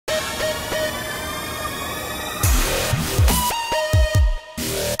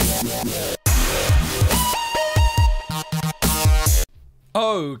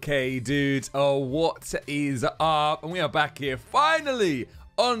Okay, dudes. Oh, what is up? And we are back here finally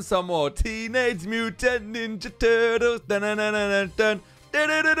on some more Teenage Mutant Ninja Turtles. Dun, dun, dun, dun, dun, dun, dun,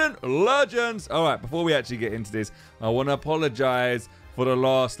 dun, dun, dun. Legends. All right, before we actually get into this, I want to apologize for the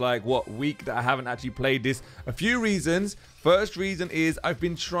last week that I haven't actually played this. A few reasons. First reason is I've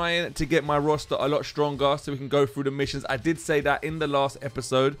been trying to get my roster a lot stronger so we can go through the missions. I did say that in the last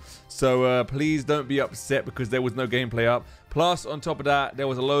episode, so please don't be upset because there was no gameplay up. Plus, on top of that, there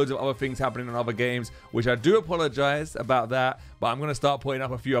was loads of other things happening in other games, which I do apologize about that, but I'm going to start putting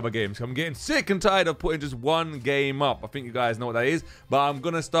up a few other games. I'm getting sick and tired of putting just one game up. I think you guys know what that is, but I'm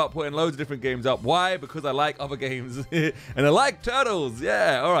going to start putting loads of different games up. Why? Because I like other games, and I like turtles.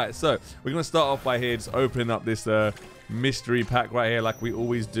 Yeah, all right, so we're going to start off by here, just opening up this mystery pack right here like we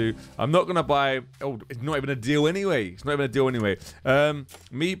always do. I'm not gonna buy, oh, it's not even a deal anyway. It's not even a deal anyway.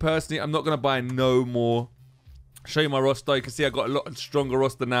 Me personally, I'm not gonna buy no more. Show you my roster. You can see I got a lot stronger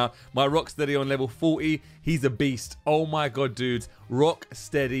roster now. My Rocksteady on level 40, he's a beast. Oh my god, dudes,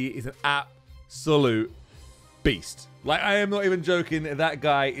 Rocksteady is an absolute beast. Like, I am not even joking. That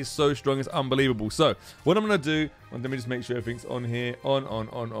guy is so strong, it's unbelievable. So what I'm gonna do, let me just make sure everything's on here.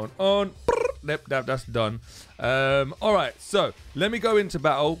 On. That's done. All right, so let me go into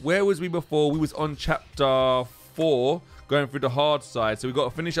battle. Where was we before? We was on chapter 4, going through the hard side. So we got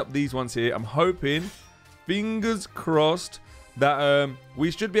to finish up these ones here. I'm hoping, fingers crossed, that we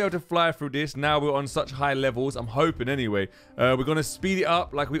should be able to fly through this. Now we're on such high levels. I'm hoping anyway. We're gonna speed it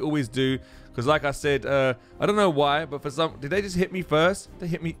up like we always do, because like I said, I don't know why, but for some, did they just hit me first? They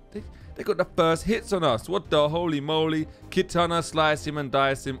hit me. They got the first hits on us. What the holy moly? Kitana, slice him and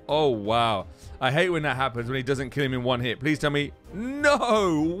dice him. Oh, wow. I hate when that happens, when he doesn't kill him in one hit. Please tell me,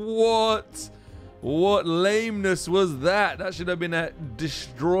 no, what? What lameness was that? That should have been a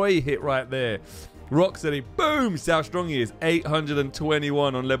destroy hit right there. Rocksteady, boom, see how strong he is.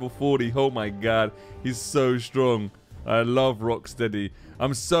 821 on level 40. Oh my god, he's so strong. I love Rocksteady.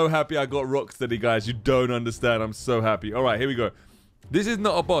 I'm so happy I got Rocksteady, guys. You don't understand. I'm so happy. All right, here we go. This is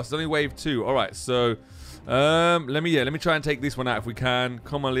not a boss, it's only wave 2. All right, so let me try and take this one out if we can.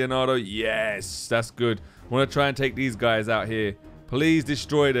 Come on, Leonardo. Yes, that's good. I want to try and take these guys out here. Please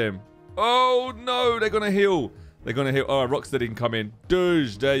destroy them. Oh no, they're gonna heal. They're gonna heal. All right, Rocksteady can come in.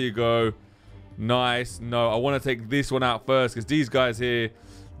 Douche, there you go. Nice. No, I want to take this one out first because these guys here,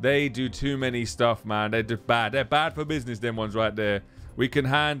 they do too many stuff, man. They're just bad. They're bad for business, them ones right there. We can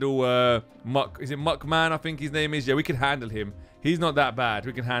handle Muck. Is it Muckman? I think his name is. Yeah, we can handle him. He's not that bad.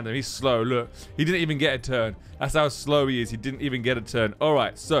 We can handle him. He's slow. Look, he didn't even get a turn. That's how slow he is. He didn't even get a turn. All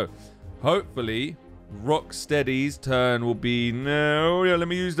right, so hopefully Rocksteady's turn will be no. Yeah, let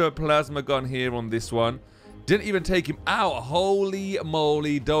me use the plasma gun here on this one. Didn't even take him out. Holy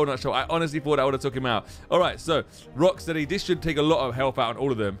moly, donut shop. I honestly thought I would have took him out. All right, so Rocksteady, this should take a lot of health out on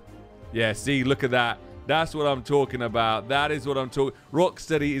all of them. Yeah, see, look at that. That's what I'm talking about. That is what I'm talking.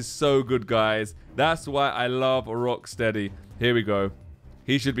 Rocksteady is so good, guys. That's why I love Rocksteady. Here we go.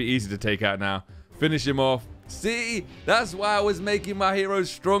 He should be easy to take out now. Finish him off. See, that's why I was making my heroes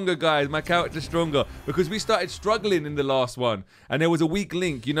stronger, guys. My character stronger. Because we started struggling in the last one. And there was a weak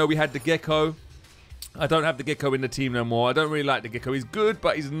link. You know, we had the Gecko. I don't have the Gecko in the team no more. I don't really like the Gecko. He's good,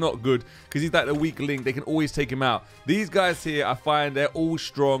 but he's not good. Because he's like the weak link. They can always take him out. These guys here, I find they're all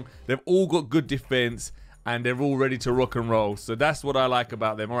strong. They've all got good defense. And they're all ready to rock and roll. So that's what I like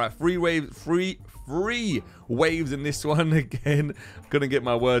about them. All right, free waves in this one again. Gonna get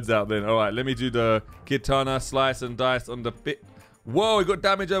my words out then. All right, let me do the Kitana slice and dice on the bit. Whoa, he got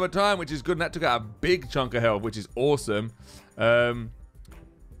damage over time, which is good. And that took out a big chunk of health, which is awesome.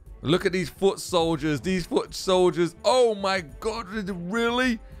 Look at these foot soldiers. These foot soldiers. Oh my god,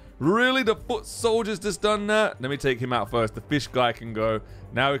 really? Really? The foot soldiers just done that? Let me take him out first. The fish guy can go.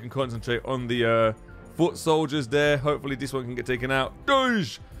 Now we can concentrate on the foot soldiers there. Hopefully this one can get taken out.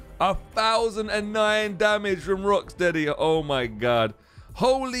 Douche! 1,009 damage from Rocksteady. Oh my god.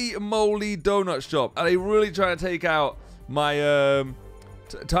 Holy moly, donut shop. Are they really trying to take out my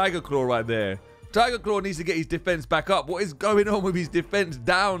Tiger Claw right there? Tiger Claw needs to get his defense back up. What is going on with his defense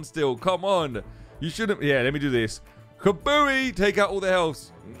down still? Come on. You shouldn't. Yeah, let me do this. Kabooey! Take out all the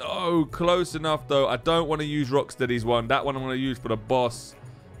health. No, close enough though. I don't want to use Rocksteady's one. That one I'm going to use for the boss.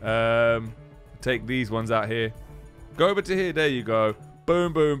 Take these ones out here. Go over to here. There you go.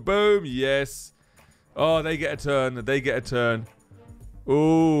 Boom, boom, boom. Yes. Oh, they get a turn. They get a turn.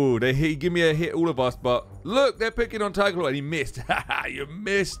 Oh, they give me a hit, all of us. But look, they're picking on Tiger Claw. And he missed. You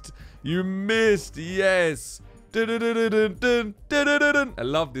missed. You missed. Yes. I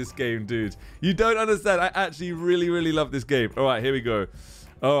love this game, dude. You don't understand. I actually really, really love this game. All right, here we go.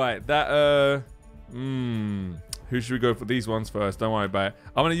 All right. That, Who should we go for? These ones first. Don't worry about it.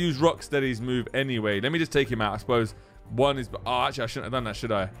 I'm going to use Rocksteady's move anyway. Let me just take him out. I suppose one is... Oh, actually, I shouldn't have done that,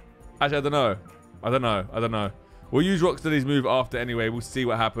 should I? Actually, I don't know. I don't know. We'll use Rocksteady's move after anyway. We'll see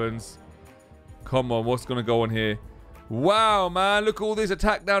what happens. Come on. What's going to go on here? Wow, man. Look at all this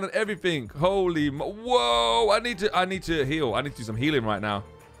attack down and everything. Holy... Whoa. I need to heal. I need to do some healing right now.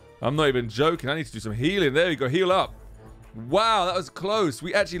 I'm not even joking. I need to do some healing. There we go. Heal up. Wow, that was close.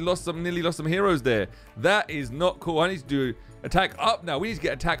 We actually nearly lost some heroes there. That is not cool. I need to do attack up now. We need to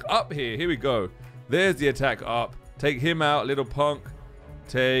get attack up here. Here we go. There's the attack up. Take him out, little punk.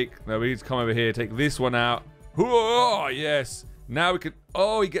 No, we need to come over here. Take this one out. Oh, yes. Now we can...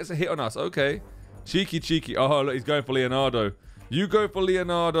 Oh, he gets a hit on us. Okay. Cheeky. Oh, look, he's going for Leonardo. You go for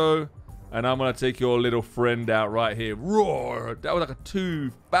Leonardo. And I'm going to take your little friend out right here. Roar! That was like a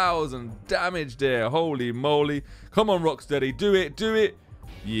 2,000 damage there. Holy moly. Come on, Rocksteady. Do it.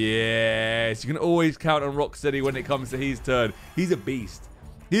 Yes. You can always count on Rocksteady when it comes to his turn. He's a beast.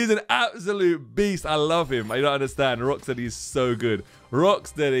 He's an absolute beast. I love him. I don't understand. Rocksteady is so good.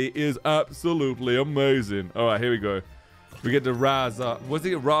 Rocksteady is absolutely amazing. All right, here we go. We get the Raza. Was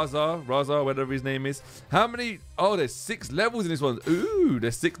it Raza, whatever his name is. How many? Oh, there's 6 levels in this one. Ooh,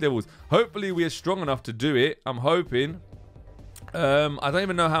 there's 6 levels. Hopefully, we are strong enough to do it. I'm hoping. I don't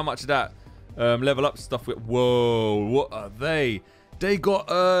even know how much of that level up stuff with. Whoa, what are they? They got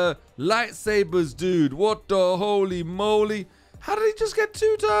lightsabers, dude. What the holy moly? How did he just get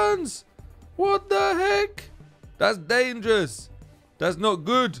 2 turns? What the heck? That's dangerous. That's not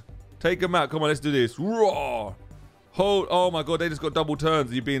good. Take him out. Come on, let's do this. Raw. Oh my god, they just got double turns.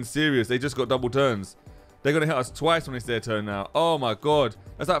 Are you being serious? They just got double turns. They're going to hit us twice when it's their turn now. Oh my god.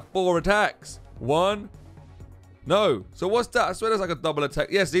 That's like 4 attacks. 1. No. So what's that? I swear that's like a double attack.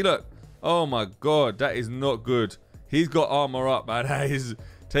 Yeah, see, look. Oh my god. That is not good. He's got armor up, man. That is...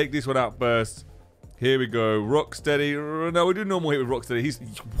 Take this one out first. Here we go. Rocksteady. No, we do normal hit with Rocksteady.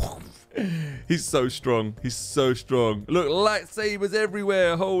 He's so strong. He's so strong. Look, lightsabers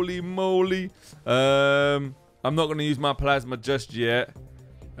everywhere. Holy moly. I'm not going to use my plasma just yet.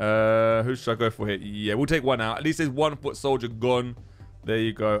 Who should I go for here? Yeah, we'll take one out. At least there's 1 foot soldier gone. There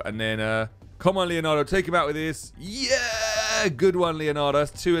you go. And then, come on, Leonardo. Take him out with this. Yeah! Good one, Leonardo.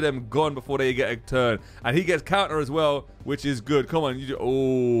 That's 2 of them gone before they get a turn. And he gets counter as well, which is good. Come on.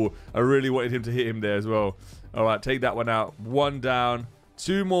 Oh, I really wanted him to hit him there as well. All right, take that one out. 1 down.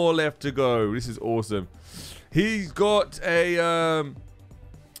 2 more left to go. This is awesome. He's got a...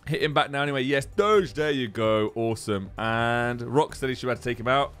 Hit him back now anyway. Yes, Doge. There you go. Awesome. And Rocksteady should have to take him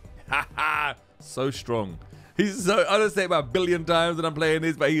out. Ha. So strong. He's so... I don't say it about 1 billion times that I'm playing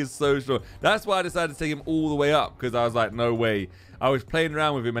this, but he is so strong. That's why I decided to take him all the way up, because I was like, no way. I was playing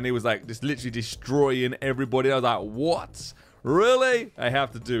around with him and he was like just literally destroying everybody. I was like, what? Really? I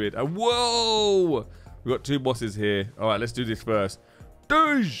have to do it. And whoa! We've got 2 bosses here. All right, let's do this first.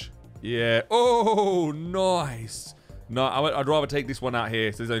 Doge. Yeah. Oh, nice. No, I'd rather take this one out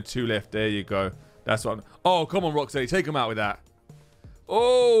here. So there's only 2 left. There you go. That's what Oh, come on, Rocksteady. Take him out with that.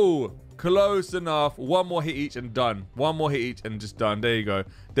 Oh, close enough. 1 more hit each and done. 1 more hit each and just done. There you go.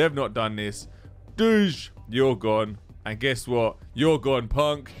 They've not done this. Douche, you're gone. And guess what? You're gone,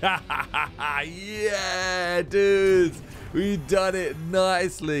 punk. Yeah, dudes. We done it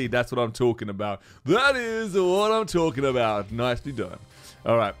nicely. That's what I'm talking about. That is what I'm talking about. Nicely done.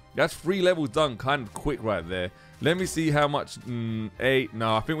 All right. That's 3 levels done kind of quick right there. Let me see how much. 8.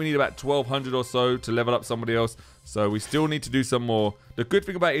 No, I think we need about 1,200 or so to level up somebody else. So we still need to do some more. The good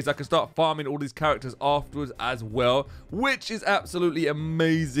thing about it is I can start farming all these characters afterwards as well, which is absolutely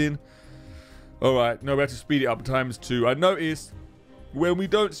amazing. All right, no, we have to speed it up ×2. I noticed when we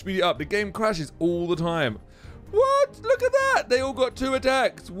don't speed it up, the game crashes all the time. What? Look at that. They all got 2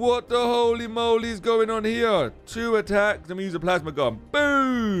 attacks. What the holy moly is going on here? 2 attacks. Let me use a plasma gun.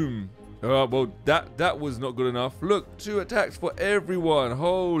 Boom. Well, that was not good enough. Look, 2 attacks for everyone.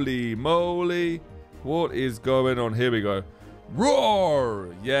 Holy moly. What is going on? Here we go.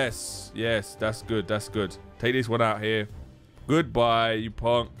 Roar. Yes. That's good. That's good. Take this one out here. Goodbye, you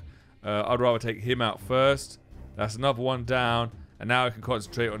punk. I'd rather take him out first. That's another one down. And now I can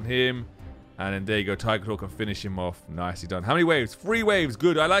concentrate on him. And then there you go. Tiger Claw can finish him off. Nicely done. How many waves? 3 waves.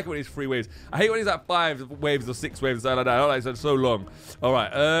 Good. I like it when it's 3 waves. I hate when it's like 5 waves or 6 waves. Like that. I don't like it so long. All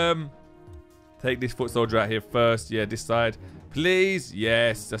right. Take this foot soldier out here first. Yeah, this side. Please.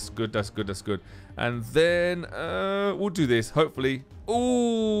 Yes. That's good. That's good. That's good. And then we'll do this. Hopefully.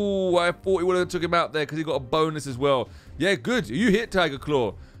 Ooh. I thought he would have took him out there because he got a bonus as well. Yeah, good. You hit Tiger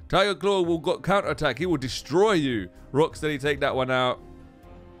Claw. Tiger Claw will got counterattack. He will destroy you. Rocksteady, take that one out.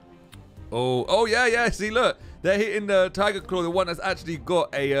 Oh, yeah. See, look. They're hitting the Tiger Claw, the one that's actually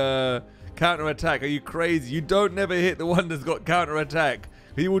got a Counter-attack. Are you crazy? You don't never hit the one that's got counter-attack.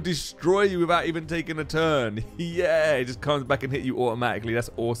 He will destroy you without even taking a turn. Yeah, it just comes back and hit you automatically. That's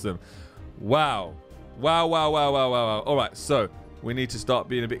awesome. Wow. Wow, wow, wow, wow, wow, wow. All right, so we need to start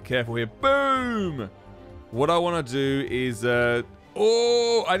being a bit careful here. Boom! What I want to do is... I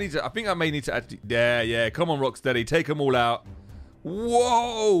think I may need to actually... Yeah. Come on, Rocksteady. Take them all out.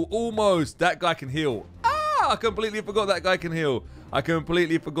 Whoa! Almost. That guy can heal. I completely forgot that guy can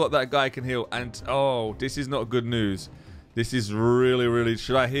heal. And, oh, this is not good news. This is really, really...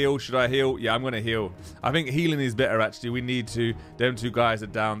 Should I heal? Yeah, I'm going to heal. I think healing is better, actually. We need to. Them two guys are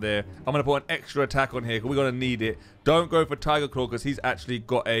down there. I'm going to put an extra attack on here because we're going to need it. Don't go for Tiger Claw because he's actually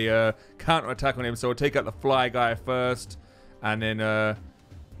got a counter attack on him. So we'll take out the fly guy first. And then,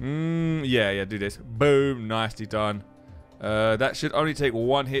 yeah, do this. Boom. Nicely done. That should only take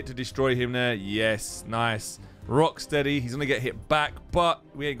one hit to destroy him there. Yes, nice. Rocksteady. He's going to get hit back, but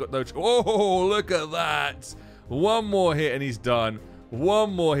we ain't got no... Oh, look at that. One more hit and he's done.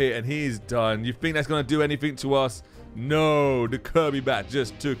 One more hit and he's done. You think that's going to do anything to us? No, the Kirby bat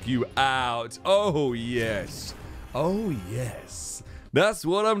just took you out. Oh, yes. Oh, yes. That's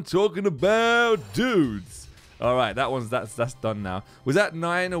what I'm talking about, dudes. All right, that's done now. Was that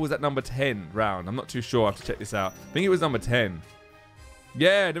 9 or was that number 10 round? I'm not too sure. I have to check this out. I think it was number 10.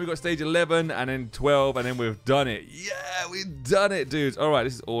 Yeah, then we got stage 11 and then 12 and then we've done it. Yeah, we've done it, dudes. All right,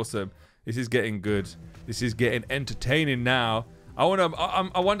 this is awesome. This is getting good. This is getting entertaining now. I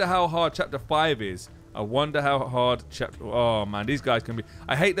wonder how hard chapter 5 is. I wonder how hard chapter... Oh, man, these guys can be...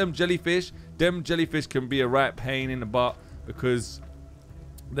 I hate them jellyfish. Them jellyfish can be a right pain in the butt because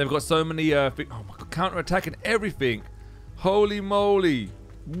they've got so many... oh, my God, counter-attack and everything. Holy moly.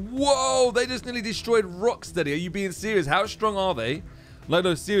 Whoa, they just nearly destroyed Rocksteady. Are you being serious? How strong are they? Like,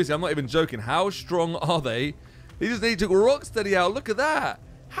 no, seriously, I'm not even joking. How strong are they? They just nearly took Rocksteady out. Look at that.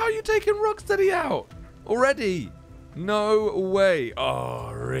 How are you taking Rocksteady out? Already? No way.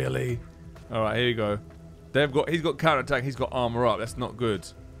 Oh, really? All right, here you go. He's got counterattack. He's got armor up. That's not good.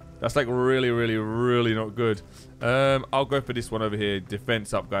 That's like really, really, really not good. I'll go for this one over here.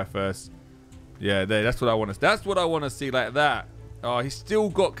 Defense up guy first. Yeah, there. That's what I want to. That's what I want to see, like that. Oh, he's still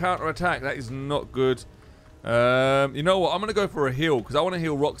got counterattack. That is not good. You know what? I'm gonna go for a heal because I want to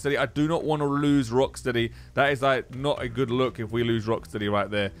heal Rocksteady. I do not want to lose Rocksteady. That is like not a good look if we lose Rocksteady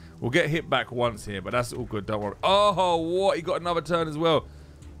right there. We'll get hit back once here, but that's all good. Don't worry. Oh, what? He got another turn as well.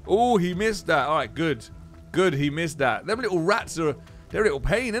 Oh, he missed that. All right, good. Good, he missed that. Them little rats are... They're a little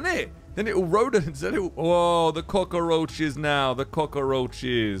pain, isn't it? The little rodents. Oh, the cockroaches now. The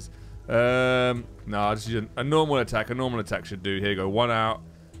cockroaches. No, this is a normal attack. A normal attack should do. Here you go. One out.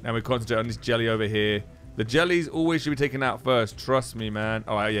 Now we concentrate on this jelly over here. The jellies always should be taken out first. Trust me, man.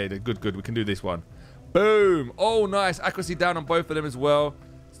 Oh, yeah, good. We can do this one. Boom. Oh, nice. Accuracy down on both of them as well.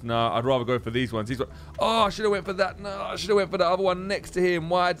 No, I'd rather go for these ones. Oh, I should have went for that. No, I should have went for the other one next to him.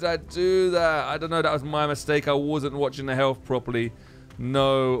 Why did I do that? I don't know. That was my mistake. I wasn't watching the health properly.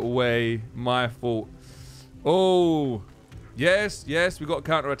 No way. My fault. Oh, yes. We got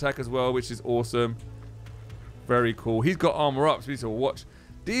counter attack as well, which is awesome. Very cool. He's got armor up, so we need to watch.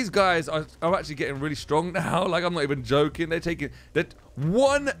 These guys are actually getting really strong now. Like, I'm not even joking. They're taking that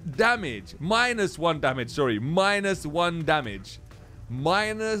 -1 damage. -1 damage. Sorry, -1 damage.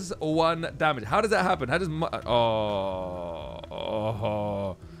 -1 damage. How does that happen? How does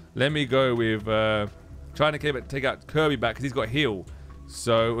let me go with trying to take out Kirby bat because he's got heal.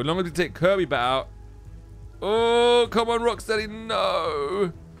 So as long as we take Kirby bat out. Oh, come on, Rocksteady.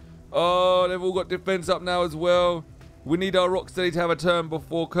 No. Oh, they've all got defense up now as well. We need our Rocksteady to have a turn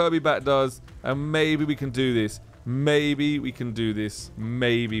before Kirby bat does, and maybe we can do this. Maybe we can do this.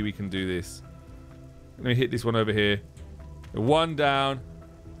 Maybe we can do this. Let me hit this one over here. One down.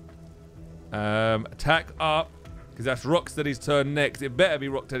 Attack up. Because that's Rocksteady's turn next. It better be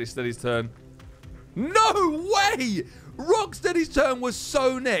Rocksteady's turn. No way! Rocksteady's turn was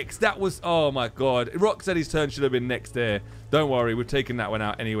so next. That was... Oh, my God. Rocksteady's turn should have been next there. Don't worry. We've taken that one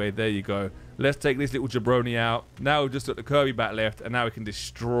out anyway. There you go. Let's take this little jabroni out. Now we've just got the Kirby bat left. And now we can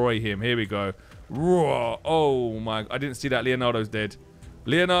destroy him. Here we go. Roar. Oh, my... I didn't see that. Leonardo's dead.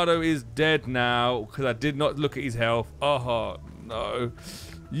 Leonardo is dead now because I did not look at his health. Oh, no.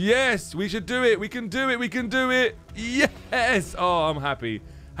 Yes, we should do it. We can do it. We can do it. Yes. Oh, I'm happy.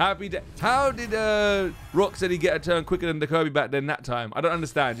 How did Rocksteady get a turn quicker than the Kirby bat then that time? I don't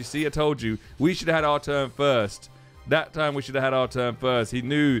understand. You see, I told you. We should have had our turn first. That time we should have had our turn first. He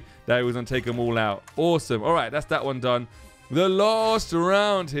knew that he was going to take them all out. Awesome. All right, that's that one done. The last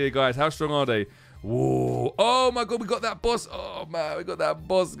round here, guys. How strong are they? Whoa. Oh, my God. We got that boss. Oh, man. We got that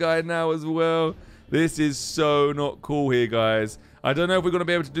boss guy now as well. This is so not cool here, guys. I don't know if we're going to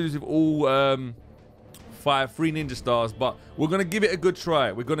be able to do this with all 3 ninja stars, but we're going to give it a good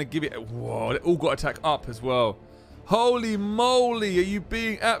try. We're going to give it... Whoa, they all got attack up as well. Holy moly, are you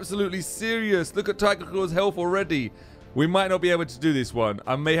being absolutely serious? Look at Tiger Claw's health already. We might not be able to do this one.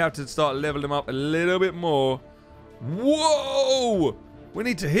 I may have to start leveling him up a little bit more. Whoa! We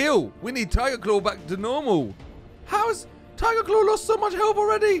need to heal. We need Tiger Claw back to normal. How's Tiger Claw lost so much health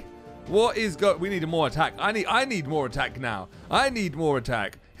already? What is we need more attack. I need more attack now. I need more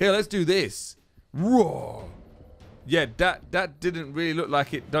attack. Here, let's do this. Whoa. Yeah, that didn't really look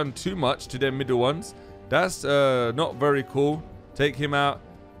like it done too much to their middle ones. That's not very cool. Take him out.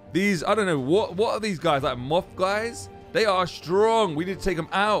 These, I don't know, what are these guys? Like moth guys? They are strong. We need to take them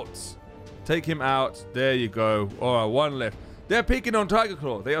out. Take him out. There you go. All right, 1 left. They're picking on Tiger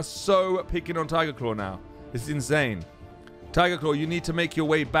Claw. They are so picking on Tiger Claw now. It's insane. Tiger Claw, you need to make your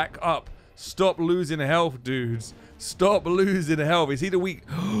way back up. Stop losing health, dudes. Stop losing health. Is he the weak?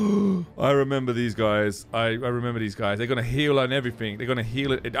 I remember these guys. I remember these guys. They're going to heal on everything. They're going to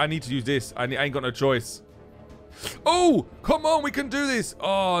heal it. I need to use this. I ain't got no choice. Oh, come on. We can do this.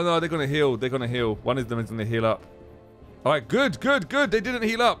 Oh, no. They're going to heal. They're going to heal. One of them is going to heal up. All right. Good, good, good. They didn't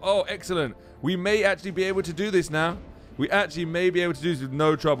heal up. Oh, excellent. We may actually be able to do this now. We actually may be able to do this with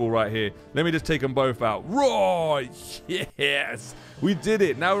no trouble right here. Let me just take them both out. Roar! Yes! We did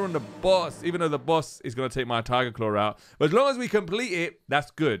it. Now we're on the boss, even though the boss is going to take my Tiger Claw out. But as long as we complete it,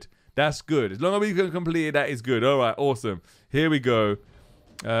 that's good. That's good. As long as we can complete it, that is good. All right, awesome. Here we go.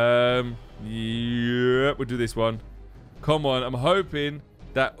 Yeah, we'll do this one. Come on. I'm hoping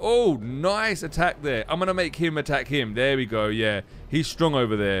that... Oh, nice attack there. I'm going to make him attack him. There we go. Yeah, he's strong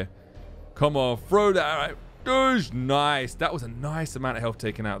over there. Come on. Throw that. All right. Nice. That was a nice amount of health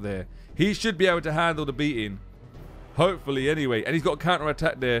taken out there. He should be able to handle the beating. Hopefully, anyway. And he's got counter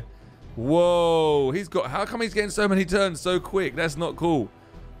attack there. Whoa. He's got... How come he's getting so many turns so quick? That's not cool.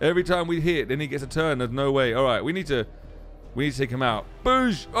 Every time we hit, then he gets a turn. There's no way. All right. We need to take him out.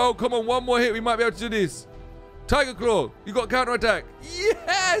 Boosh. Oh, come on. 1 more hit. We might be able to do this. Tiger Claw. You got counter attack.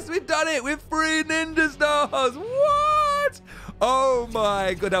 Yes. We've done it with 3 ninja stars. What? Oh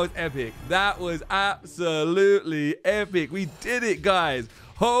my god, that was epic. That was absolutely epic. We did it, guys.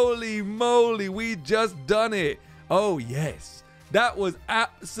 Holy moly, we just done it. Oh yes, that was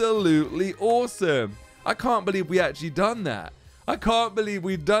absolutely awesome. I can't believe we actually done that. I can't believe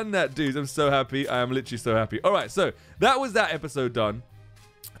we've done that, dudes. I'm so happy. I am literally so happy. All right, so that was that episode done.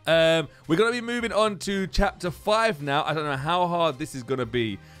 We're going to be moving on to chapter 5 now. I don't know how hard this is going to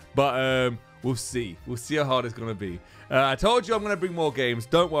be, but we'll see. We'll see how hard it's going to be. I told you I'm going to bring more games.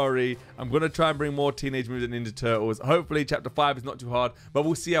 Don't worry. I'm going to try and bring more Teenage Mutant Ninja Turtles. Hopefully, Chapter 5 is not too hard, but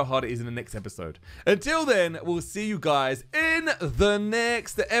we'll see how hard it is in the next episode. Until then, we'll see you guys in the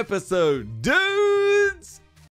next episode. Dude!